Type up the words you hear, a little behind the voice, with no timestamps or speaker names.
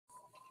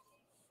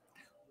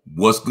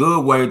What's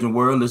good, Wagering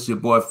World? It's your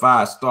boy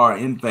 5 Star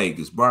in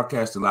Vegas,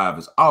 broadcasting live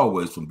as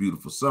always from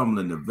beautiful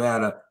Summerlin,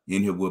 Nevada.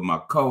 In here with my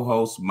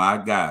co-host, my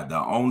guy, the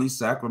only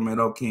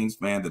Sacramento Kings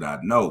fan that I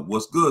know.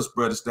 What's good,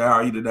 Spreader Star? How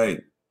are you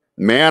today?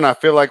 Man, I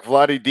feel like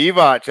Vlade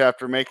Divac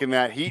after making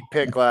that Heat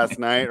pick last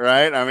night,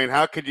 right? I mean,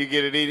 how could you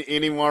get it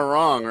any more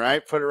wrong,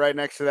 right? Put it right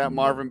next to that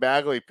Marvin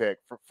Bagley pick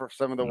for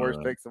some of the worst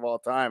picks of all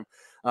time.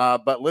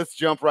 But let's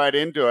jump right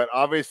into it.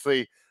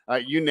 Obviously,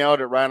 you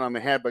nailed it right on the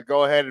head, but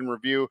go ahead and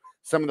review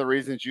some of the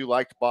reasons you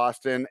liked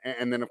Boston,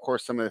 and then, of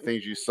course, some of the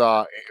things you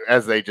saw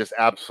as they just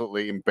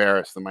absolutely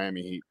embarrassed the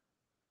Miami Heat.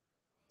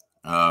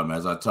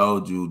 As I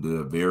told you,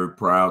 they're a very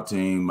proud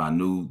team. I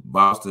knew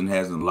Boston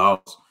hasn't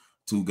lost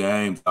 2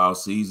 games all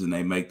season.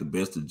 They make the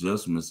best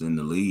adjustments in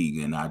the league,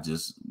 and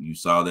you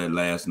saw that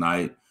last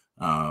night.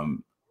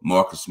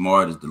 Marcus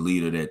Smart is the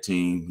leader of that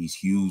team. He's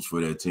huge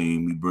for that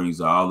team. He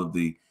brings all of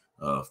the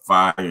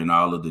fire and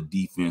all of the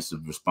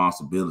defensive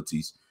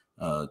responsibilities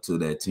to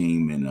that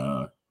team,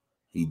 and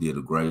he did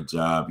a great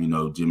job. You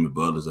know, Jimmy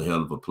Butler's a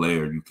hell of a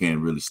player. You can't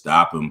really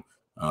stop him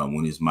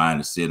when his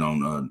mind is set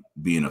on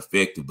being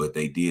effective, but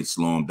they did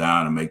slow him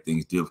down and make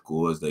things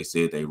difficult. As they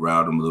said, they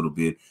routed him a little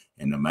bit.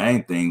 And the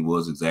main thing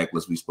was exactly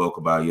as we spoke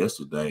about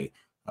yesterday.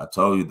 I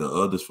told you the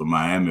others from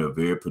Miami are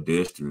very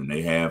pedestrian.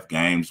 They have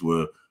games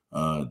where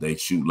they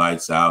shoot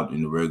lights out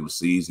in the regular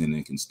season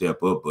and can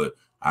step up, but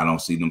I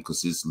don't see them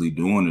consistently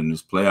doing it in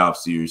this playoff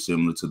series,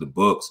 similar to the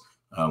Bucks.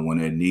 When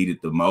they're needed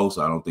the most,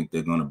 I don't think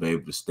they're going to be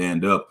able to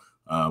stand up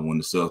when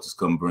the Celtics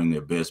come bring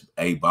their best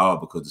A ball,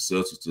 because the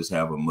Celtics just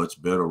have a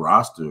much better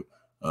roster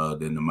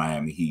than the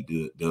Miami Heat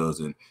does.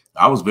 And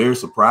I was very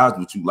surprised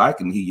with you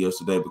liking the Heat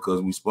yesterday,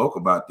 because we spoke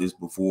about this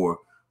before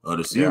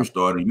the series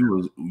started.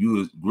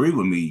 You agree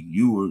with me.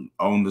 You were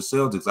on the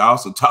Celtics. I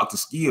also talked to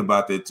Ski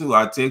about that too.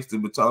 I texted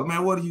him and told him,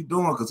 man, what are you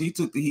doing? Because he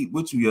took the Heat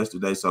with you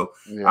yesterday. So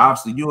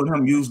obviously you and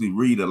him usually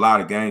read a lot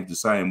of games the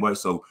same way.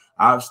 So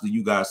obviously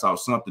you guys saw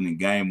something in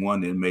game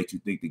one that made you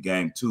think the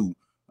game two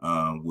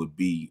would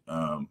be,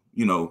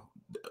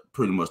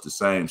 pretty much the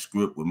same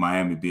script, with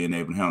Miami being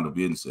able to handle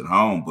business at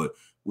home. But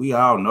we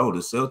all know the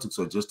Celtics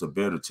are just a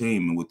better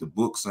team. And with the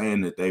book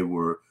saying that they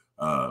were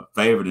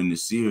favored in the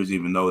series,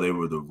 even though they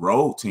were the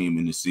road team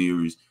in the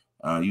series,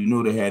 you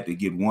knew they had to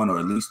get one, or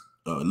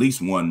at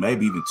least one,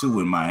 maybe even two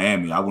in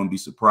Miami. I wouldn't be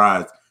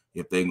surprised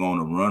if they're going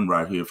to run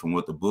right here from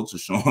what the books are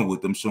showing,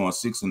 with them showing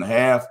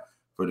 6.5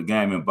 for the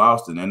game in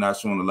Boston. They're not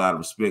showing a lot of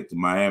respect to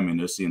Miami, and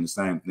they're seeing the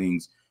same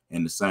things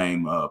and the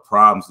same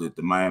problems that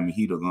the Miami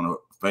Heat are going to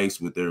face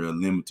with their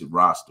limited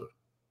roster.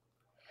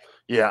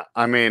 Yeah,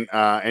 I mean,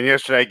 and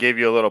yesterday I gave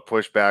you a little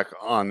pushback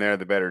on they're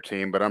the better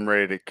team, but I'm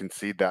ready to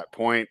concede that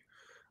point.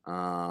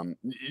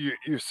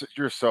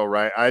 You're so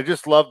right. I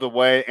just love the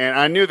way, and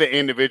I knew that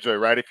individually,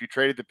 right? If you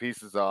traded the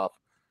pieces off,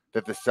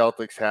 that the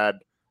Celtics had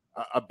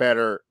a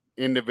better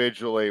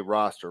individually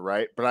roster,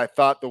 right? But I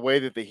thought the way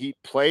that the Heat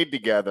played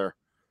together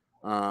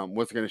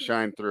was going to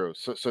shine through.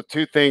 So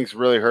two things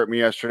really hurt me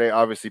yesterday.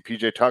 Obviously,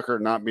 PJ Tucker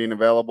not being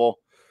available.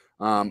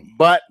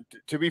 But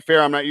to be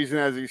fair, I'm not using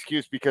that as an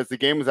excuse, because the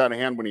game was out of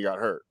hand when he got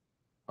hurt.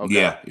 Okay.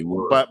 Yeah, it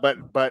was.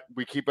 But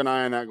we keep an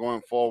eye on that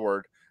going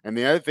forward. And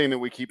the other thing that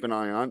we keep an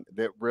eye on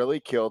that really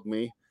killed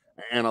me,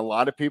 and a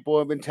lot of people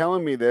have been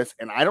telling me this,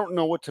 and I don't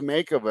know what to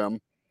make of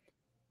him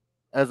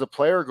as a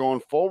player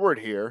going forward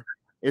here,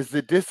 is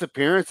the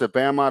disappearance of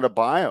Bam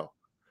Adebayo.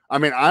 I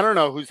mean, I don't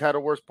know who's had a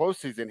worse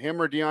postseason,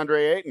 him or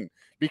DeAndre Ayton,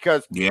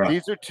 because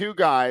these are two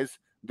guys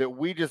that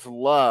we just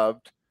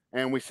loved.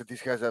 And we said,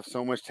 these guys have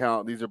so much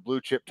talent. These are blue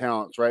chip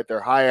talents, right?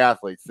 They're high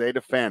athletes. They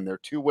defend. They're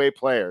two-way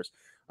players.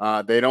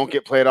 They don't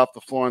get played off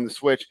the floor on the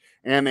switch,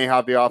 and they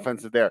have the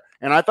offensive there.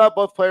 And I thought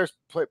both players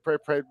played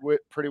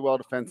pretty well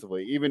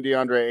defensively. Even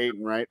DeAndre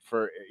Ayton, right?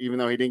 Even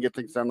though he didn't get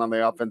things done on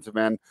the offensive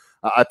end,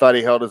 I thought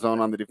he held his own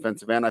on the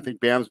defensive end. I think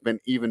Bam's been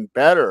even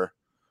better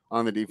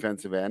on the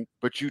defensive end.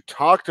 But you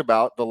talked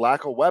about the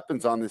lack of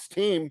weapons on this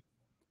team,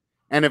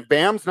 and if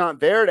Bam's not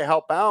there to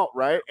help out,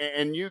 right?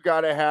 And you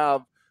got to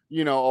have,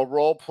 a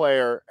role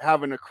player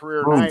having a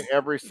career night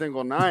every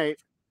single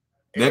night.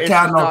 That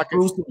kind of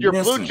your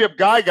blue chip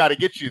guy got to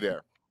get you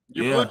there.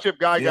 Your blue chip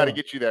guy got to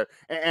get you there.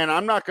 And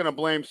I'm not going to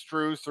blame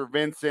Strus or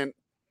Vincent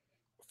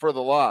for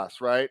the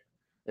loss, right?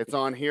 It's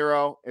on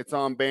Hero, it's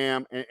on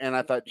Bam, and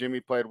I thought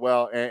Jimmy played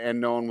well,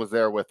 and no one was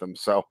there with him.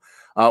 So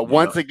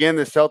once again,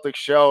 the Celtics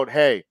showed,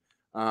 hey,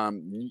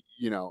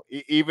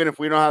 even if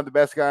we don't have the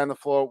best guy on the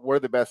floor, we're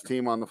the best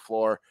team on the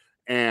floor.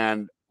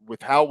 And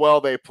with how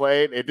well they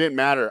played, it didn't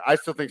matter. I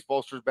still think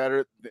Spoelstra's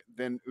better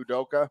than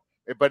Udoka,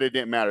 but it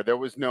didn't matter. There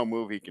was no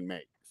move he can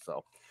make.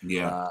 So,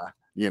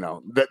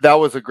 that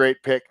was a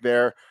great pick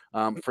there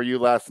for you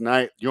last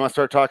night. You want to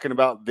start talking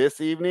about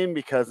this evening?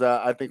 Because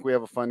I think we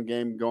have a fun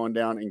game going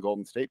down in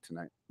Golden State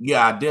tonight.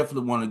 Yeah, I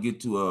definitely want to get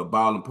to a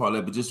ball and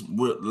parlay, but just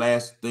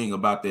last thing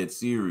about that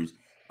series.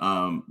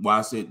 Why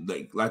I said,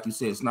 like you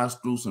said, it's not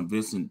Strus and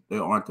Vincent. They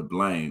aren't to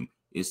blame.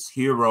 It's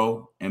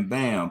Hero and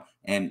Bam.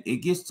 And it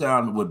gets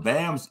down to what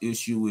Bam's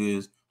issue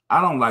is. I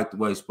don't like the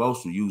way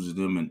Spoelstra uses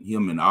him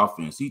in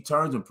offense. He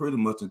turns him pretty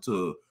much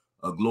into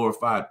a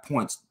glorified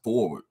points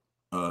forward.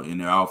 in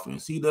their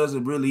offense. He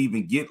doesn't really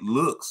even get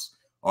looks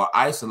or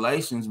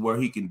isolations where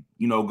he can,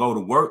 go to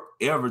work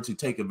ever to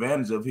take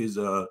advantage of his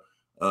the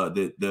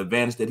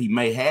advantage that he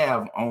may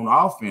have on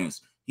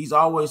offense. He's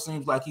always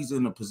seems like he's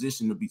in a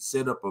position to be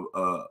set up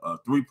a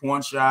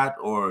 3-point shot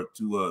or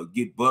to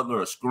get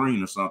Butler a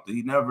screen or something.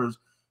 He never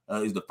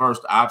is the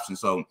first option.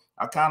 So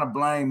I kind of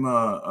blame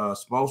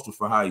Spoelstra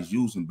for how he's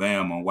using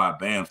Bam on why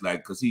Bam's like,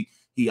 because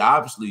he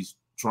obviously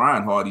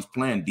trying hard. He's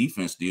playing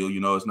defense still.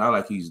 It's not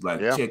like he's like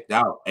checked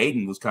out.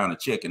 Aiden was kind of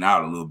checking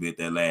out a little bit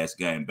that last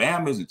game.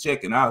 Bam isn't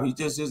checking out. He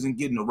just isn't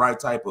getting the right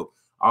type of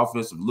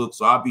offensive look.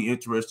 So I'll be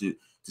interested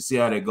to see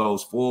how that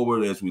goes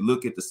forward as we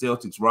look at the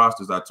Celtics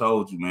rosters. I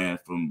told you, man,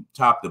 from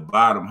top to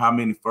bottom, how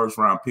many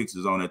first-round picks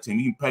is on that team.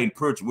 Even Peyton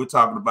Pritchard, we're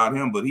talking about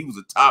him, but he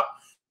was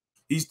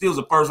he still's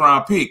a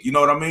first-round pick. You know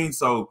what I mean?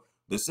 So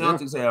the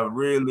Celtics have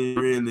really,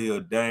 really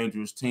a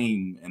dangerous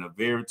team and a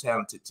very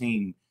talented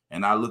team.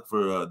 And I look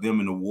for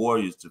them and the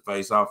Warriors to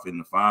face off in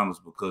the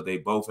finals because they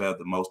both have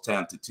the most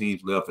talented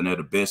teams left, and they're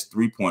the best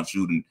three-point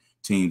shooting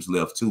teams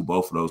left too.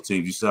 Both of those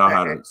teams. You saw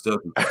how the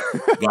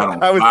Celtics got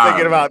on. I was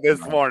thinking about this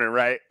morning,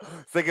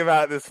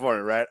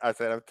 right? I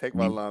said I'll take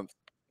my lumps.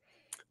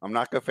 I'm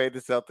not gonna fade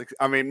the Celtics.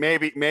 I mean,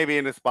 maybe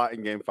in a spot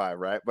in Game 5,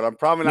 right? But I'm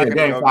probably not gonna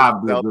go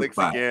against the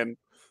Celtics again.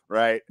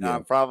 Right. Yeah.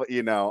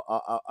 Probably,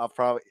 I'll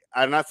probably,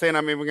 I'm not saying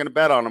I'm even going to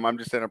bet on them. I'm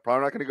just saying I'm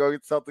probably not going to go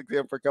get Celtics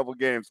again for a couple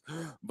games,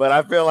 but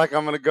I feel like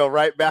I'm going to go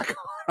right back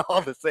on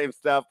all the same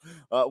stuff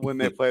when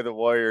they play the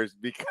Warriors,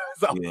 because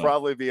I'll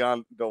probably be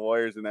on the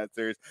Warriors in that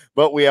series,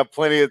 but we have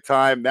plenty of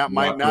time. That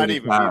might not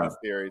even be the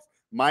series.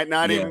 Might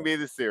not even be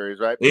the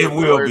series, right? It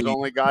will Warriors be.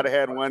 Only got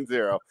ahead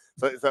 1-0.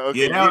 So okay,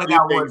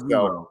 you think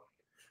so.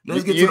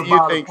 Let's get to the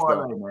bottom of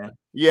parlay, man.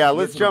 Yeah,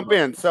 let's jump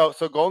in. So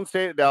Golden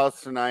State at Dallas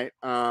tonight.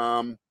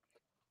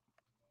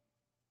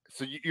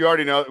 So you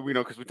already know,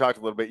 because we talked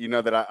a little bit,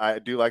 that I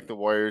do like the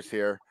Warriors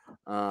here.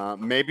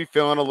 Maybe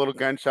feeling a little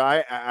gun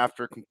shy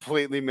after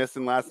completely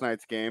missing last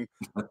night's game.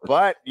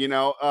 But,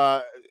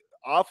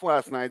 off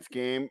last night's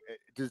game,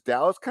 does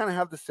Dallas kind of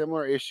have the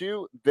similar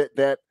issue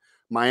that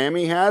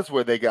Miami has,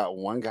 where they got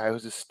one guy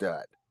who's a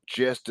stud,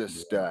 just a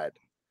stud,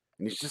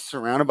 and he's just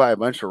surrounded by a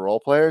bunch of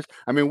role players?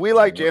 I mean, we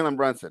like Jalen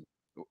Brunson.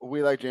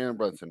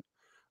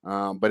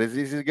 But is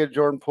he as good as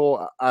Jordan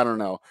Poole? I don't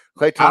know.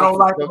 Klay Thompson, I don't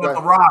like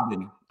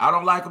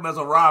him as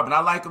a Robin. I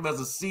like him as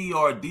a C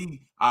or a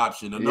D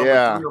option, a number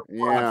 3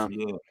 or 4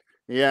 option.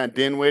 Yeah,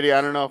 Dinwiddie,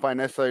 I don't know if I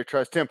necessarily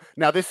trust him.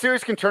 Now, this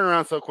series can turn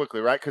around so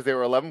quickly, right? Because they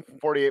were 11 from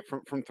 48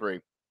 from 3.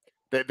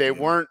 They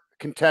weren't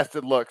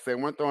contested looks. They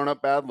weren't throwing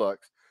up bad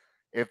looks.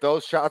 If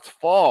those shots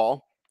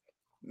fall,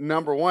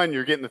 number one,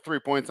 you're getting the 3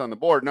 points on the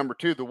board. Number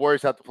two, the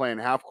Warriors have to play in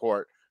half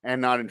court and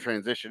not in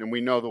transition. And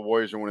we know the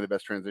Warriors are one of the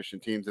best transition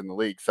teams in the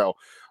league. So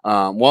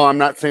while I'm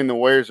not saying the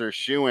Warriors are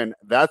shoo-in,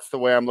 that's the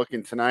way I'm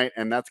looking tonight.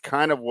 And that's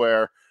kind of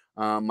where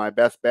my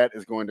best bet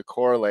is going to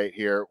correlate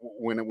here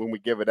when we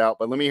give it out.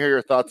 But let me hear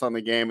your thoughts on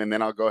the game, and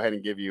then I'll go ahead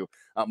and give you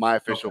my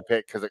official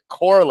pick, because it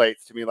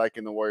correlates to me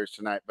liking the Warriors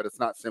tonight, but it's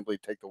not simply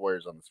take the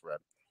Warriors on the spread.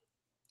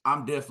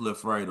 I'm definitely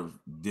afraid of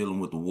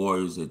dealing with the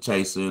Warriors at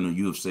Chase Center.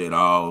 You have said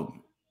all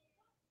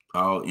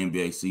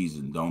NBA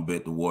season, don't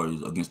bet the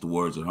Warriors against the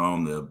Warriors at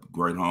home. They're a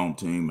great home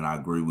team, and I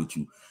agree with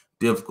you.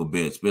 Difficult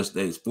bet,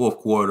 especially it's fourth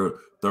quarter,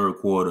 third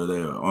quarter.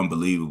 They're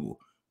unbelievable.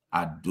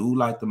 I do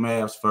like the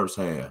Mavs first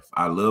half.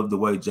 I love the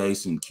way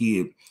Jason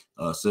Kidd,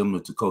 similar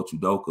to Coach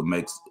Udoka,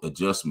 makes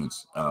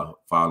adjustments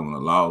following a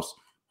loss.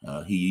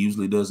 He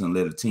usually doesn't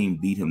let a team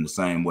beat him the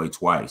same way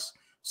twice.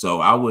 So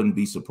I wouldn't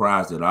be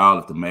surprised at all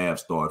if the Mavs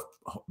start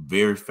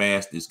very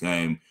fast this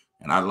game.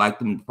 And I'd like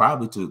them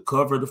probably to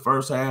cover the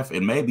first half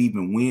and maybe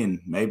even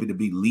win, maybe to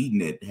be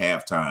leading at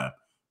halftime.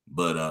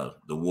 But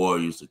the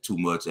Warriors are too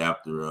much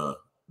after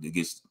it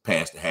gets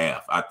past the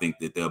half. I think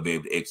that they'll be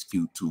able to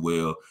execute too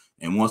well.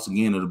 And once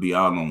again, it'll be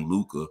all on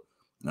Luka.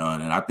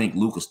 And I think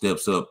Luka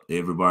steps up.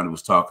 Everybody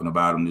was talking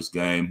about him this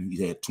game.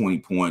 He had 20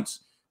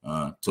 points.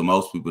 To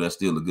most people, that's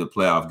still a good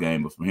playoff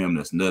game. But for him,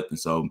 that's nothing.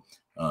 So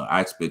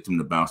I expect him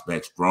to bounce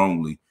back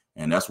strongly.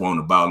 And that's why on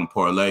the bottom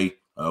parlay,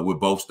 we're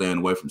both staying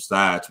away from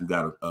sides. We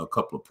got a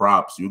couple of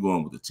props. You're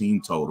going with the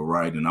team total,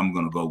 right? And I'm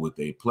going to go with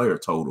a player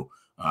total.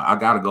 I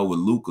got to go with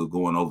Luka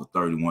going over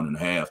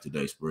 31.5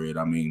 today spread.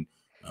 I mean,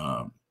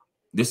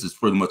 this is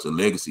pretty much a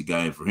legacy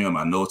game for him.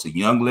 I know it's a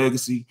young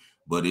legacy,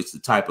 but it's the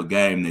type of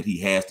game that he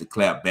has to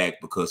clap back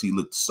because he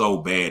looked so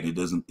bad.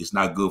 It's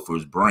not good for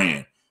his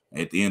brand.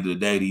 At the end of the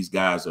day, these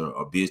guys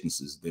are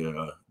businesses. They're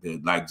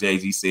like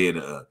Jay-Z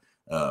said,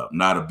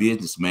 not a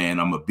businessman.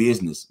 I'm a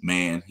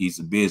businessman. He's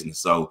a business.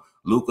 So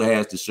Luka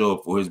has to show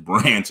up for his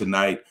brand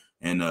tonight,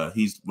 and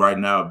he's right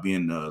now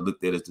being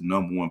looked at as the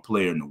 #1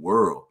 player in the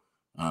world.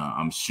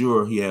 I'm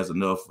sure he has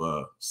enough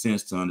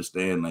sense to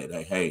understand that,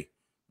 hey,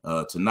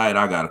 tonight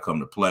I got to come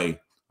to play.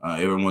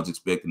 Everyone's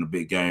expecting a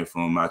big game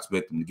from him. I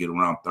expect him to get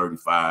around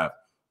 35.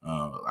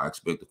 I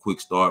expect a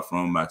quick start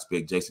from him. I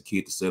expect Jason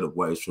Kidd to set up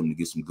ways for him to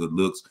get some good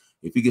looks.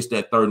 If he gets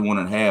that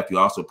 31.5, you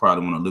also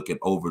probably want to look at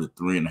over the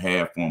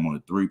 3.5 for him on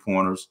the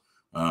three-pointers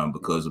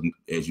because,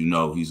 as you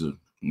know, he's a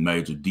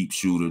major deep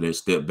shooter. That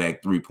step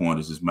back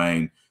three-pointers his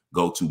main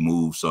go-to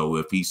move. So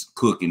if he's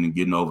cooking and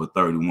getting over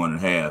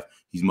 31.5,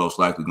 he's most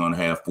likely going to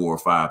have 4 or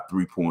 5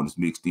 3-pointers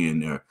mixed in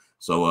there.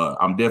 So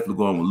I'm definitely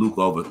going with Luke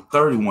over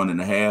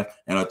 31.5.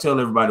 And I tell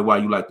everybody why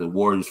you like the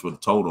Warriors for the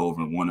total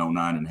over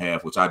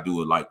 109.5, which I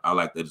do like. I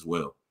like that as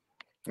well.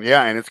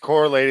 Yeah, and it's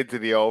correlated to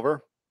the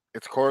over.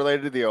 It's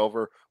correlated to the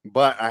over,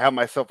 but I have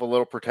myself a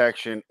little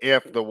protection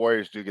if the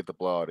Warriors do get the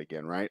blowout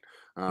again, right?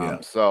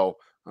 So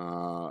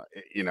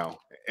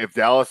if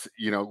Dallas,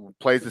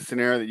 plays the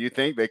scenario that you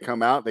think, they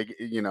come out, they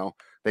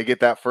get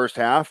that first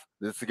half,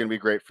 this is going to be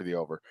great for the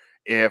over.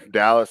 If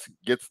Dallas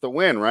gets the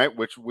win, right,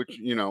 which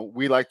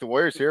we like the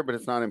Warriors here, but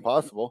it's not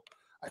impossible.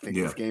 I think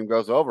this game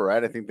goes over,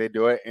 right? I think they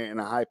do it in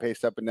a high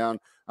pace up and down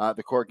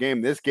the court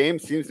game. This game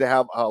seems to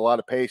have a lot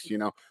of pace,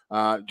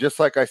 just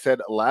like I said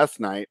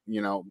last night,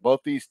 both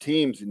these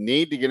teams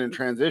need to get in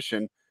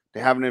transition to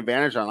have an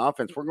advantage on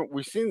offense.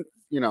 We've seen,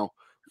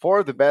 4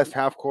 of the best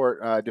half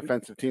court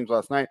defensive teams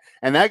last night.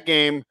 And that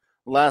game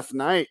last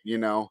night,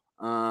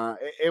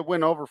 it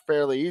went over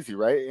fairly easy,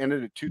 right? It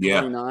ended at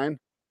 229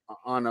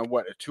 on a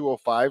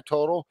 205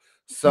 total.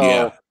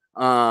 So,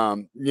 We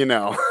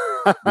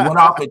went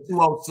off at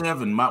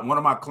 207. One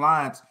of my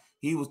clients,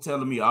 he was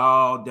telling me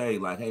all day,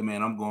 like, hey,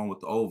 man, I'm going with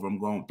the over. I'm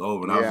going with the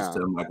over. And I was just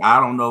telling him, like, I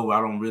don't know. I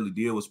don't really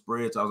deal with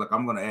spreads. I was like,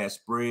 I'm going to add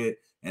spread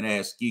and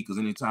add ski, because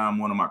anytime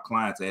one of my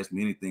clients asks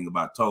me anything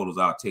about totals,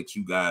 I'll text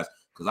you guys,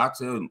 because I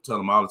tell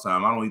them all the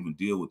time, I don't even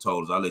deal with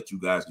totals. I let you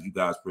guys, because you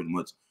guys pretty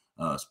much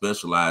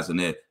specialize in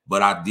that.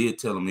 But I did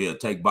tell them,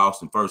 take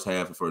Boston first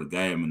half for the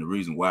game. And the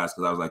reason why is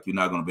because I was like, you're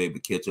not going to be able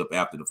to catch up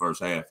after the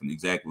first half. And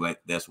exactly like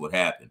that's what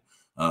happened.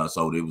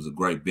 So it was a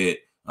great bet.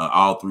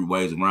 All 3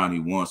 ways around he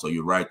won. So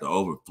you're right, the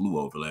over flew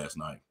over last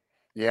night.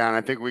 Yeah, and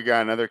I think we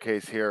got another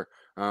case here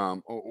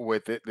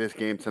with this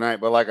game tonight.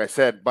 But like I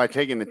said, by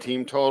taking the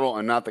team total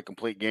and not the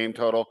complete game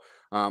total,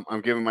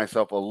 I'm giving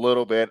myself a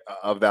little bit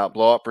of that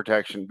blowout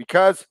protection,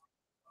 because,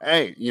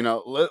 hey,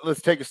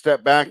 let's take a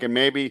step back and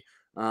maybe,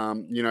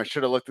 I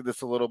should have looked at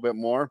this a little bit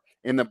more.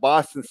 In the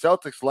Boston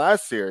Celtics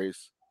last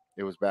series,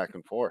 it was back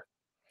and forth.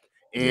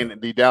 In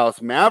the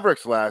Dallas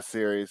Mavericks last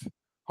series,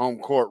 home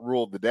court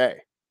ruled the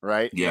day.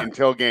 Right? Yeah.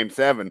 Until game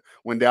 7,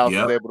 when Dallas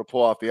was able to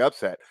pull off the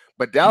upset.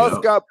 But Dallas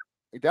got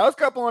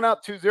blown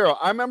out 2-0.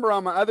 I remember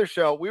on my other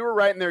show, we were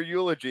writing their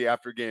eulogy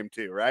after game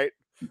 2, right?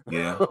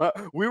 Yeah.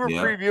 We were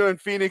previewing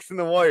Phoenix and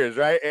the Warriors,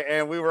 right?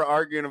 And we were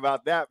arguing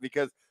about that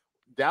because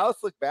Dallas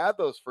looked bad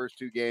those first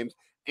 2 games.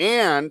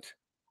 And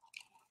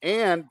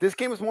this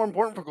game is more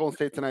important for Golden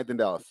State tonight than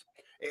Dallas.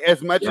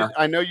 As much as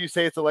I know you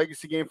say it's a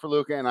legacy game for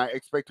Luka, and I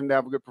expect him to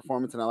have a good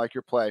performance, and I like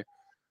your play,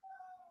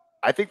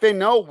 I think they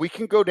know we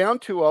can go down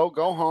 2-0,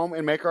 go home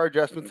and make our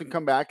adjustments and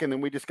come back. And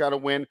then we just got to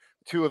win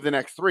 2 of the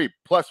next 3.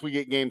 Plus we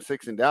get game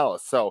 6 in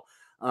Dallas. So,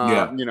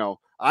 I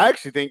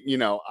actually think,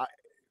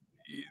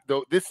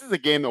 this is a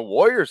game the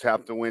Warriors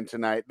have to win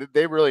tonight.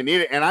 They really need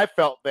it. And I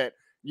felt that,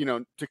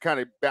 to kind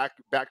of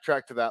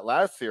backtrack to that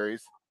last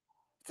series,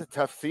 it's a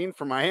tough scene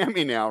for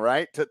Miami now,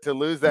 right? To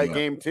lose that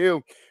game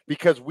too,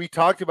 because we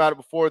talked about it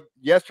before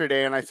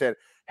yesterday. And I said,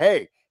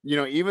 hey,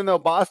 even though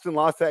Boston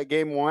lost that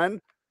game 1,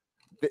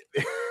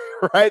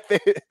 right?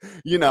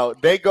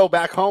 They go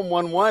back home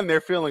 1-1. They're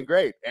feeling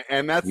great.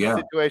 And that's the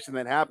situation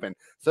that happened.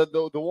 So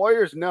the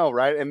Warriors know,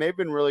 right? And they've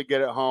been really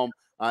good at home.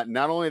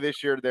 Not only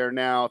this year, they're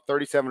now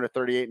 37 to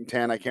 38 and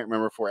 10. I can't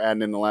remember if we're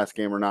adding in the last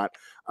game or not.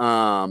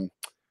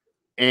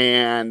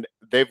 And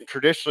they've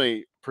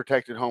traditionally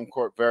protected home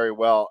court very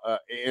well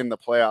in the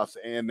playoffs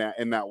in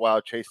that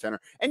Wild Chase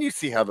Center. And you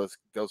see how those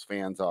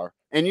fans are,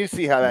 and you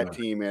see how that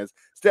team is.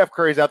 Steph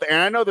Curry's out there,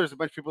 and I know there's a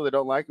bunch of people that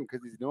don't like him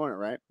because he's doing it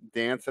right,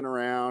 dancing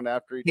around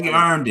after he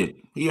earned it.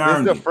 This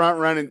is a front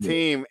running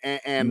team,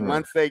 and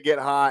once they get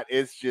hot,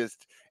 it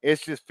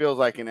just feels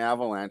like an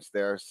avalanche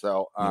there.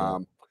 So,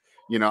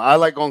 I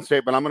like Golden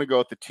State, but I'm going to go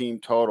with the team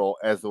total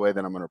as the way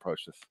that I'm going to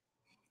approach this.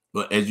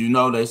 But as you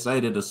know, they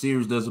say that the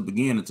series doesn't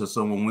begin until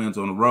someone wins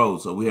on the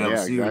road. So we have a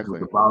series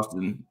with the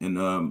Boston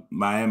and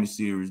Miami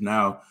series.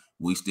 Now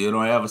we still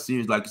don't have a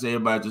series. Like you say,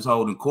 everybody just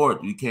holding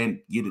court. You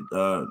can't get it,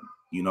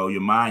 your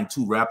mind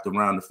too wrapped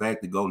around the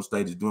fact that Golden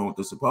State is doing what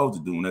they're supposed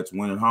to do, and that's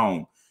winning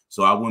home.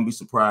 So I wouldn't be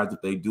surprised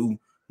if they do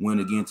win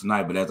again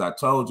tonight. But as I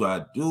told you,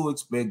 I do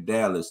expect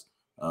Dallas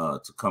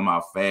to come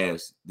out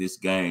fast this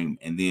game.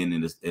 And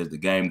then as the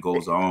game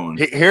goes on.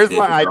 Here's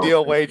my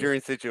ideal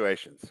wagering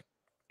situations.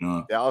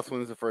 Dallas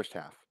wins the first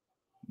half.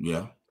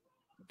 Yeah.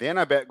 Then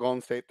I bet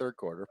Golden State third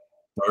quarter.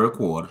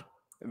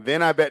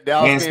 Then I bet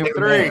Dallas game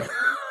 3.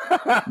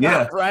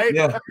 Yeah. Right?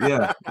 Yeah.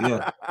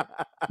 That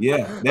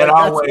that's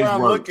always the way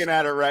I'm works. looking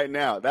at it right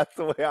now. That's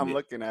the way I'm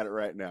looking at it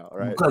right now.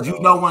 Right. Because you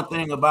know one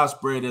thing about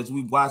spread, as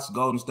we've watched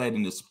Golden State,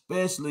 and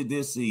especially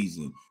this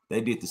season, they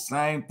did the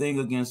same thing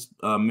against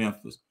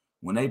Memphis.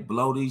 When they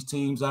blow these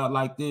teams out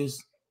like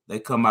this, they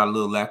come out a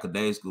little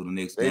lackadaisical the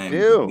next game.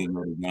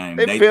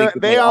 They do.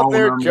 They out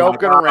there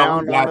joking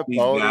around on the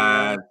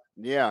podium.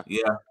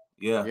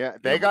 Yeah.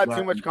 They got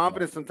too much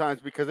confidence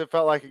sometimes, because it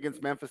felt like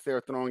against Memphis they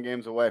were throwing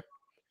games away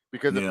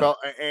because it felt,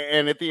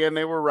 and at the end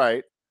they were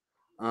right.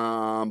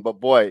 But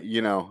boy,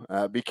 you know,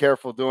 be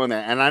careful doing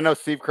that. And I know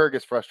Steve Kerr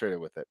gets frustrated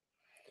with it.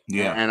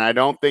 Yeah. And I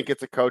don't think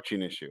it's a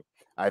coaching issue.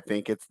 I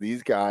think it's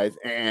these guys,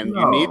 and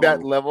you need No.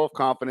 that level of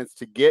confidence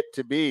to get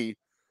to be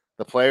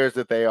the players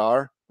that they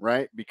are,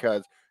 right?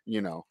 Because, you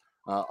know,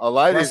 a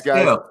lot of That's these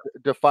guys Steph.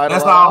 defied a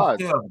That's lot of all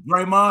odds. Steph.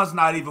 Draymond's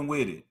not even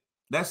with it.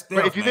 That's But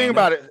if Steph, you think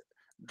man. about it,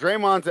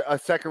 Draymond's a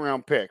second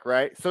round pick,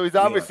 right? So he's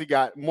Yeah. obviously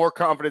got more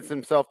confidence in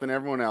himself than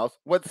everyone else.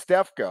 What'd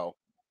Steph go?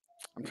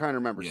 I'm trying to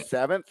remember. Yeah.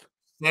 Seventh?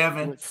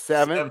 Seven.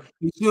 Seventh.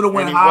 He should have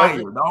went he higher.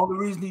 wasn't- The only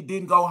reason he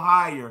didn't go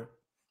higher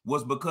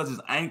was because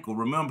his ankle.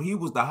 Remember, he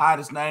was the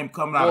hottest name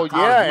coming out Well, of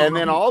college. yeah, Remember, and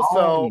then he also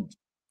owned-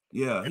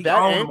 yeah, he that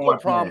owned ankle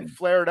Mark problem Madden.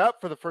 flared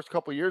up for the first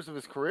couple of years of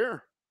his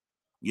career.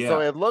 Yeah. So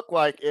it looked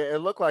like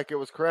it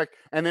was correct.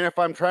 And then if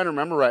I'm trying to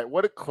remember right,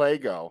 what did Clay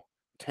go?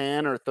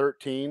 10 or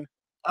 13?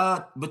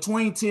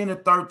 Between 10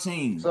 and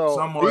 13. So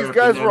Somewhere these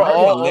guys there. were Maybe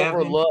all 11.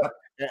 overlooked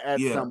at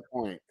Yeah. some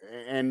point.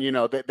 And you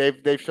know,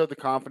 they've showed the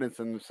confidence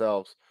in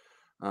themselves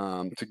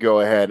to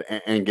go ahead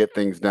and get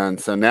things done.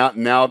 So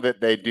now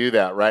that they do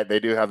that, right, they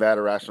do have that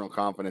irrational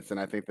confidence, and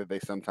I think that they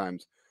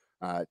sometimes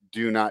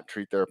do not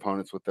treat their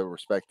opponents with the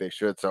respect they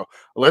should. So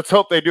let's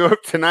hope they do it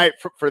tonight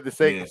for the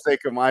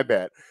sake of my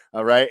bet.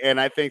 All right, and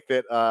I think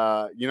that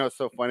you know, it's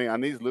so funny on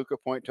these Luka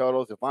point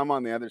totals. If I'm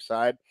on the other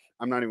side,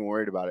 I'm not even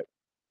worried about it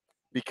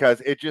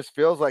because it just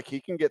feels like he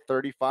can get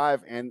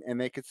 35 and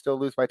they could still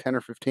lose by 10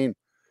 or 15.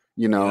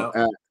 You know,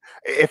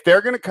 if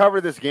they're going to cover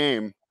this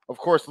game, of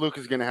course,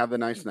 Luka's going to have the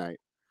nice night.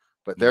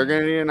 But they're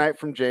going to need a night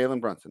from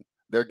Jalen Brunson.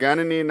 They're going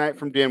to need a night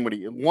from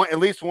Dinwiddie. At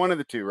least one of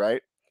the two,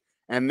 right?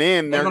 And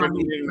then they're going to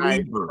need a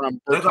night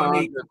from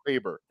Bertans or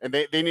Kleber. And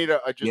they need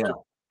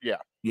yeah.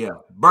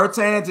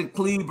 Bertans and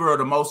Kleber are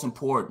the most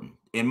important,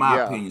 in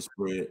my opinion,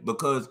 spread,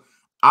 because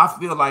I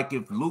feel like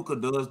if Luka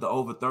does the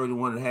over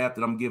 31.5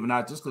 that I'm giving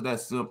out, just because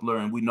that's simpler,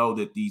 and we know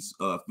that these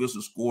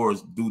official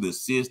scores do the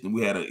assist, and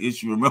we had an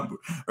issue, remember,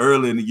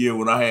 early in the year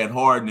when I had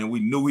Harden, and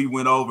we knew he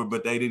went over,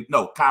 but they didn't.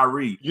 No,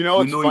 Kyrie. You know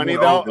what's funny,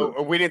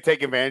 though? We didn't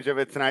take advantage of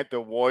it tonight. The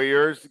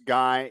Warriors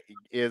guy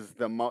is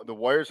the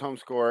Warriors home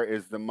scorer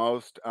is the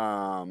most,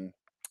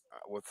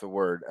 what's the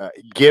word,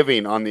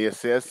 giving on the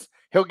assists.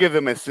 He'll give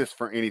them assists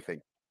for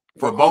anything.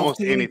 For almost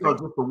anything. Or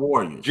just the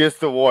Warriors? Just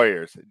the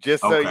Warriors.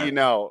 Just so you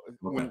know,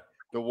 when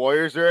the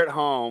Warriors are at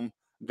home,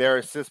 their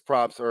assist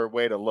props are a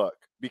way to look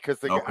because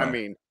I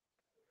mean,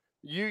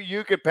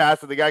 you could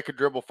pass it. The guy could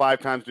dribble 5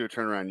 times, do a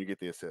turnaround, you get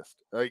the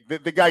assist. Like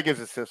the guy gives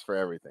assists for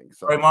everything.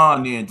 So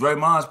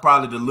Draymond's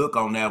probably the look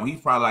on that one.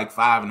 He's probably like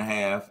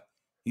 5.5.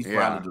 He's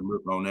probably the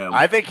look on that one.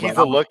 I think he's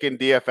a look in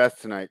DFS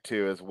tonight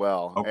too, as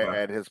well.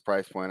 At his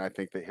price point, I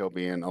think that he'll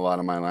be in a lot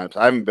of my lineups.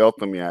 I haven't built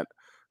them yet.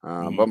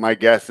 But my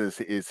guess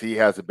is he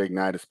has a big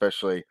night,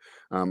 especially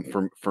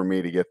for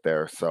me to get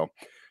there. So,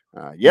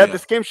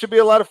 this game should be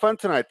a lot of fun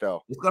tonight,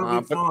 though. It's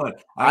gonna be fun.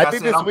 Like I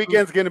think this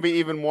weekend's going to be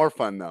even more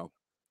fun, though.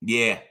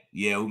 Yeah,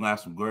 we're gonna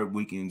have some great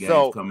weekend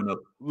games coming up.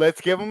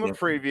 Let's give them a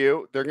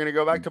preview. They're going to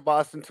go back to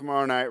Boston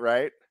tomorrow night,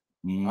 right?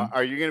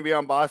 Are you going to be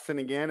on Boston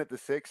again at the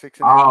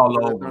 6:30? All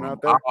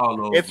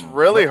over. It's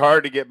really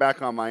hard to get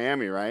back on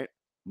Miami, right?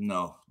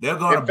 No, they're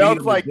going to. It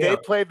felt like they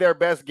played their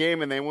best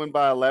game and they won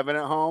by 11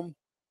 at home.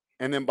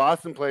 And then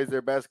Boston plays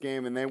their best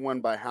game, and they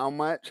won by how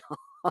much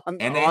on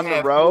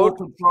the road?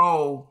 Full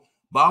control.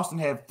 Boston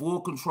had full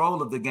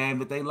control of the game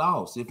that they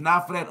lost. If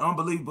not for that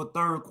unbelievable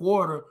third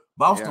quarter,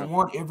 Boston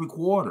won every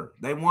quarter.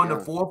 They won the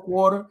fourth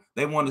quarter.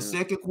 They won the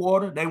second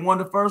quarter. They won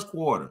the first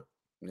quarter.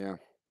 Yeah.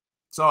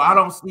 So I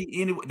don't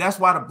see any. That's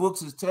why the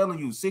books is telling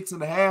you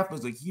 6.5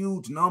 is a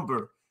huge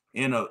number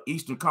in an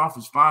Eastern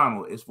Conference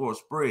final as for a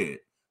spread.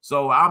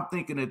 So I'm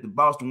thinking that the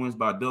Boston wins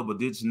by double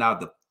digits. Now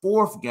the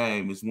fourth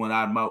game is when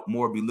I might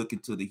more be looking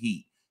to the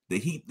Heat. The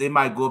Heat, they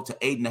might go up to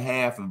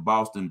 8.5 if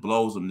Boston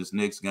blows them this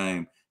next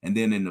game. And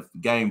then in the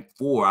game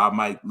 4, I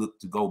might look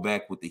to go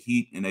back with the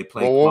Heat and they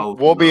play close.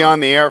 We'll be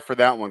on the air for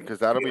that one because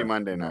that'll be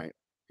Monday night.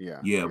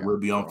 Yeah, we'll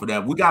be on for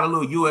that. We got a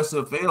little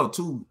USFL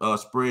too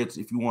spreads.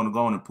 If you want to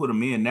go on and put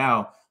them in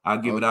now, I'll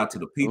give it out to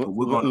the people.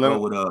 We're going to go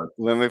with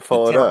let me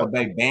pull it up. Tampa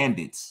Bay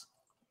Bandits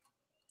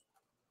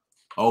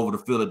over the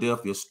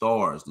Philadelphia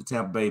Stars. The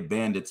Tampa Bay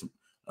Bandits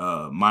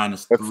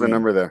 -3. What's the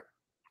number there?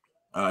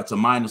 It's a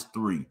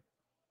 -3.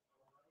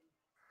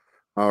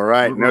 All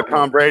right. No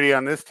Tom Brady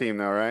on this team,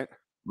 though, right?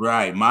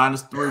 Right.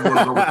 -3. We're going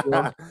to go with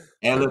them.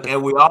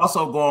 And we're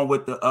also going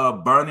with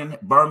the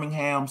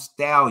Birmingham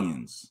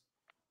Stallions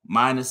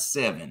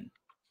 -7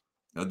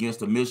 against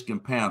the Michigan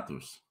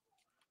Panthers.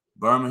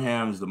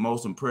 Birmingham is the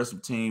most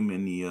impressive team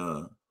in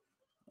the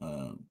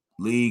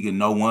league, and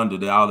no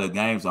wonder all their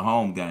games are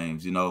home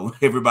games. You know,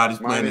 everybody's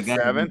playing the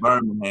game in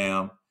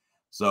Birmingham,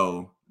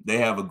 so they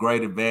have a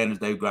great advantage.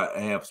 They've got to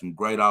have some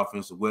great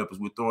offensive weapons.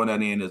 We're throwing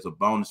that in as a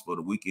bonus for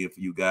the weekend for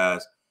you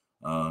guys.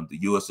 The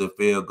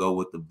USFL go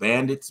with the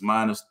Bandits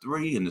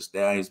 -3 and the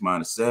Stallions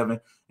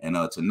 -7. And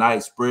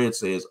tonight's spread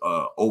says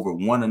over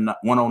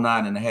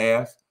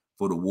 109.5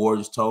 for the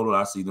Warriors total.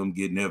 I see them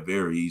getting there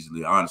very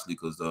easily, honestly,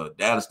 because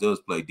Dallas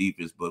does play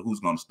defense, but who's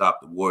going to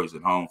stop the Warriors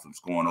at home from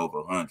scoring over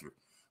 100?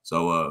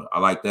 So I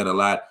like that a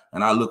lot.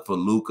 And I look for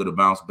Luka to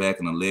bounce back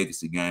in a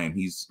legacy game.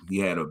 He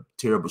had a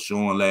terrible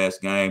showing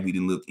last game. He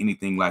didn't look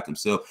anything like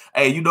himself.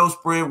 Hey, you know,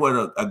 Spread,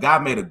 where a guy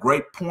made a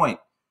great point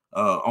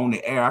on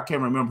the air. I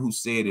can't remember who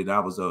said it. I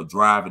was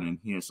driving and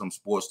hearing some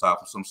sports talk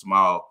from some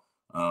small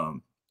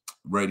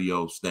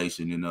radio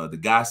station. And the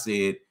guy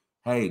said,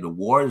 hey, the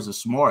Warriors are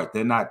smart.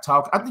 They're not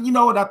talking. I think, you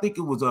know what? I think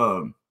it was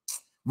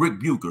Rick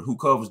Bucher, who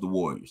covers the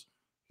Warriors.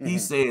 He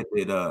said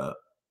that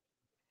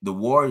the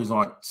Warriors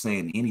aren't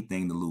saying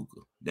anything to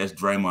Luka. That's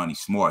Draymond. He's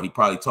smart. He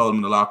probably told him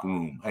in the locker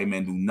room, hey,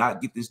 man, do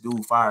not get this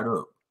dude fired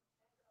up.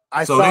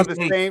 I saw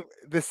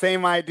the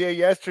same idea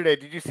yesterday.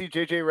 Did you see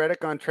JJ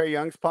Redick on Trae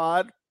Young's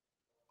pod?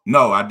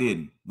 No, I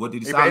didn't. What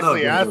did he say? He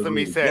basically asked him,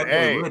 he said,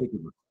 hey, Redick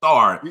is a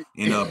star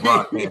in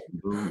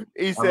broadcasting, dude.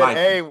 He said,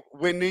 hey,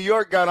 when New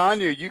York got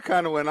on you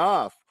kind of went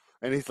off.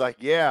 And he's like,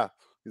 yeah.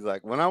 He's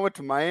like, when I went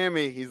to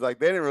Miami, he's like,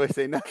 they didn't really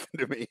say nothing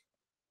to me.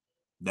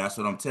 That's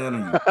what I'm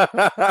telling you. So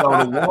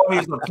the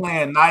Warriors are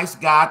playing nice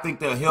guy. I think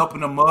they're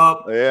helping him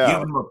up,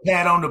 giving him a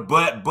pat on the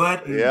butt, and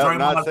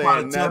Draymond's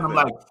probably telling him,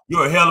 like,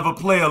 you're a hell of a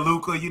player,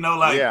 Luka. You know,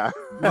 like,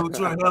 dude,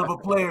 you're a hell of a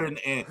player.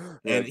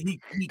 And he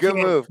good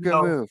move.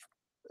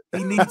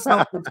 He needs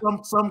something.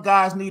 Some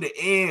guys need an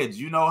edge.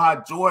 You know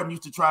how Jordan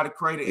used to try to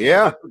create an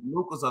edge.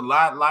 Luka's a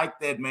lot like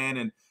that, man.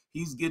 And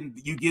he's getting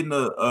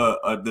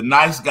the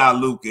nice guy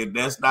Luka.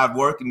 That's not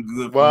working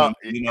good for him,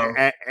 you know.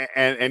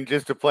 And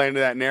just to play into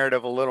that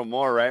narrative a little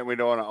more, right? We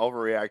don't want to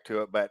overreact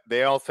to it, but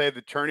they all say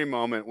the turning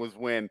moment was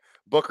when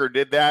Booker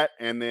did that,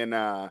 and then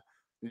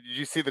did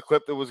you see the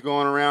clip that was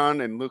going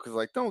around? And Luka's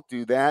like, "Don't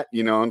do that,"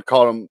 you know, and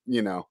called him,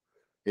 you know.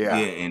 Yeah,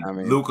 and I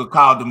mean, Luka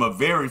called him a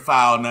very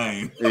foul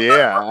name.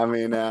 Yeah, I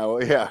mean,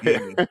 yeah,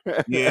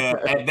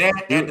 and that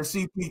and the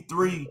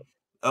CP3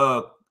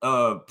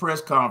 press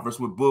conference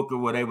with Booker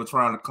where they were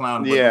trying to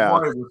clown him. But the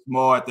Warriors are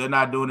smart. They're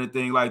not doing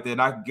anything like that.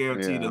 And I can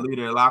guarantee the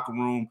leader of the locker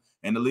room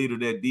and the leader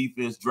of that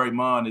defense,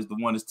 Draymond, is the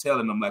one that's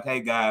telling them, like, hey,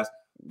 guys,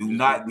 do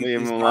not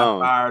get this guy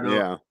fired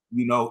up.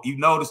 You know, you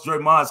notice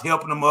Draymond's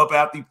helping him up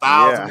after he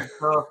fouls him and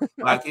stuff.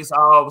 Like, it's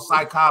all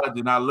psychology,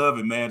 and I love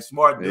it, man.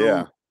 Smart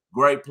dude.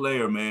 Great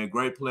player, man.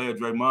 Great player.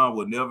 Draymond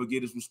will never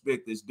get his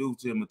respect that's due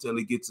to him until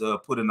he gets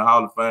put in the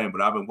Hall of Fame.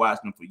 But I've been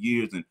watching him for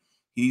years, and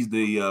he's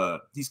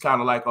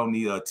kind of like on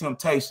the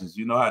Temptations.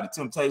 You know how the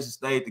Temptations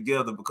stayed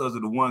together because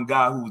of the one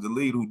guy who was the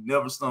leader who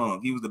never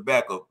sung. He was the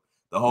backup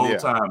the whole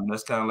time. And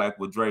that's kind of like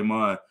what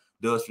Draymond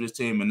does for his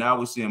team. And now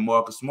we're seeing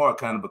Marcus Smart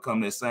kind of become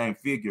that same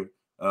figure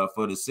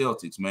for the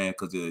Celtics, man,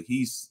 because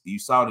you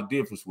saw the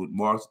difference with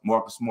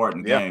Marcus Smart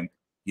in the game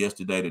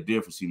yesterday, the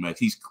difference he makes.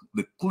 He's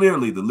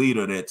clearly the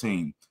leader of that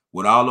team.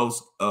 With all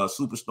those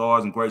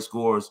superstars and great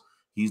scorers,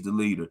 he's the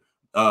leader.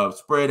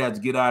 Spread has to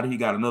get out of here. He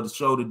got another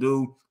show to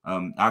do.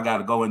 I got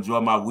to go enjoy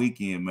my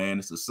weekend, man.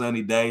 It's a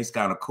sunny day. It's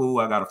kind of cool.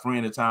 I got a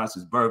friend in town. It's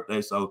his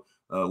birthday, so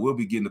we'll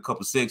be getting a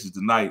couple sections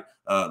tonight.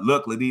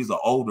 Luckily, these are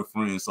older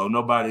friends, so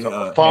nobody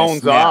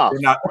phones off.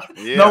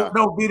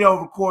 No video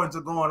recordings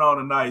are going on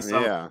tonight.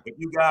 So if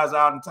you guys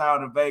out in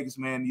town in Vegas,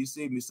 man, you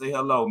see me, say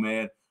hello,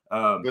 man.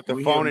 With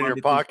the phone in your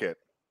pocket.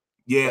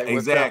 Yeah, like,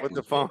 exactly. With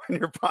the phone in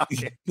your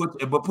pocket.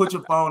 Put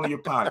your phone in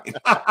your pocket.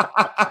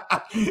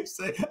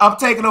 I'm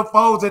taking up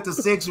phones at the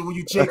section when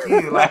you check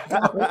in. Like,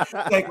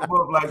 take them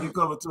up like you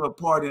coming to a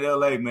party in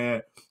LA,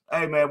 man.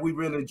 Hey, man, we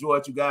really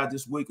enjoyed you guys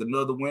this week.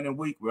 Another winning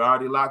week. We're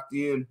already locked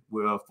in.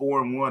 We're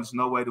 4-1. There's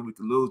no way that we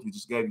can lose. We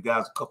just gave you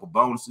guys a couple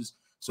bonuses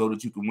so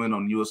that you can win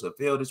on the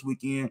USFL this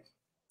weekend.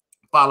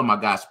 Follow my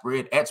guy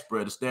Spread at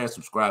Spread ASTAIRE.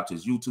 Subscribe to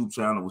his YouTube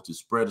channel, which is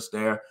Spread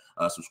ASTAIRE.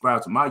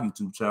 Subscribe to my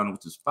YouTube channel,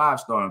 which is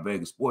 5-Star in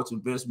Vegas Sports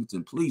Investments.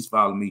 And please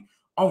follow me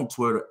on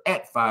Twitter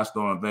at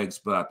 5-Star in Vegas,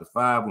 spell out the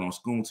 5. We're on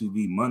SCOON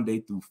TV Monday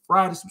through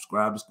Friday.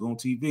 Subscribe to SCOON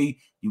TV.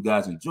 You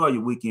guys enjoy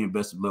your weekend.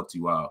 Best of luck to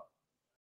you all.